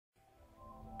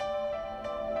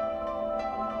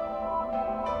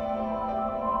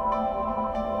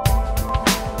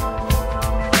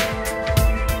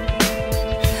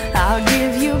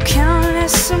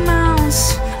endless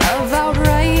amounts of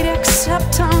outright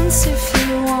acceptance if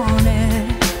you want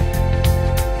it.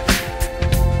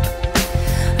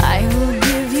 I will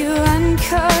give you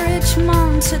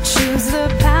encouragement to choose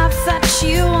the path that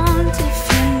you want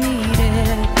if you need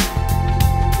it.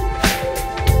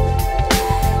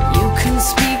 You can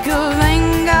speak of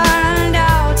anger and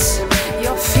doubt,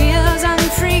 your fears and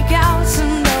freakouts,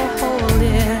 and I'll hold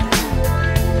it.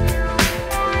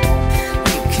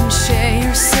 You can share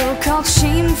your so-called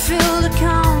shame-filled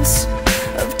accounts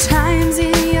of times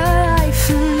in your life,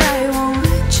 and I won't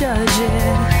judge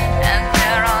it. And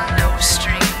there are no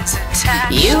strings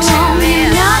attached. You owe me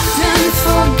nothing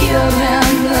for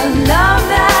giving the love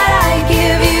that I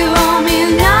give. You owe me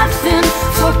nothing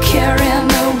for caring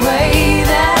the way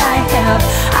that I have.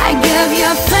 I give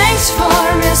you thanks for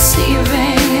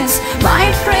receiving, it's my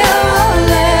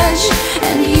privilege,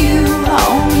 and you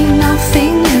owe me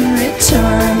nothing in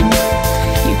return.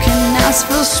 You can ask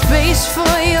for space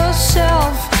for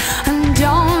yourself, and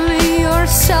only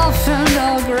yourself, and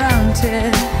I'll grant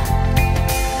it.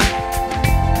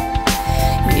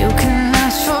 You can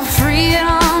ask for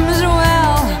freedom as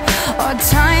well, or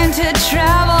time to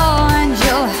travel, and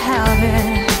you'll have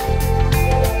it.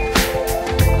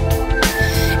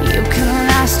 You can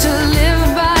ask to live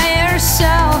by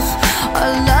yourself, or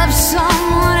love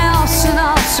someone else, and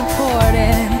I'll support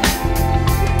it.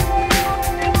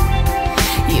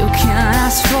 You can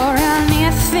ask for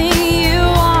anything you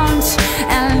want,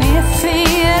 anything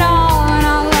at all, and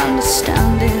I'll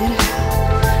understand it.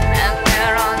 And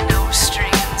there are no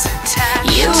strings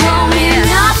attached. You owe me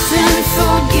nothing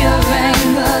for giving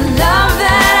the love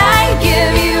that I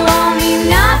give. You owe me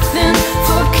nothing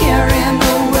for caring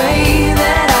the way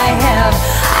that I have.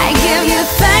 I give you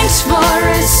thanks for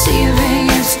receiving,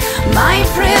 it's my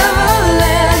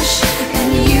privilege, and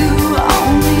you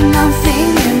owe me nothing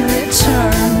in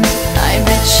return. I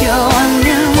bet you're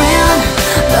wondering when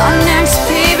the next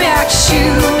payback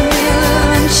shoe will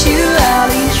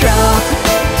eventually drop.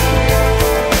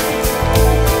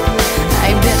 I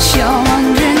bet you're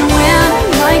wondering when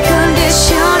my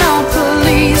conditional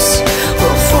police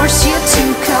will force you to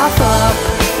cough up.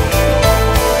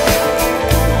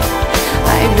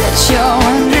 I bet you're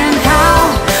wondering how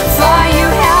far you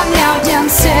have now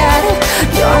danced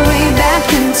your way back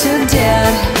into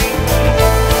debt.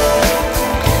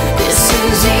 This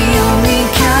is the only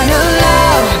kind of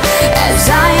love, as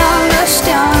I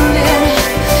understand it,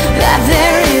 that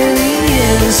there really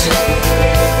is.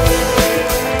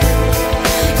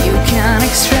 You can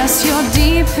express your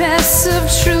deepest of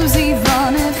truths,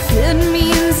 even if it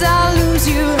means I'll lose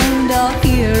you and I'll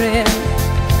hear it.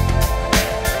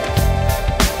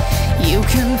 You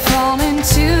can fall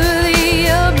into the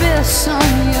abyss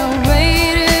on your way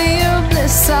to your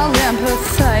bliss, I'll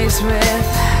empathize with.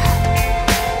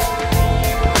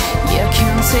 You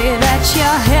can say that you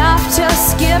have to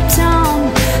skip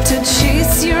town to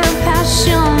chase your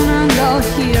passion, and I'll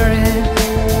hear it.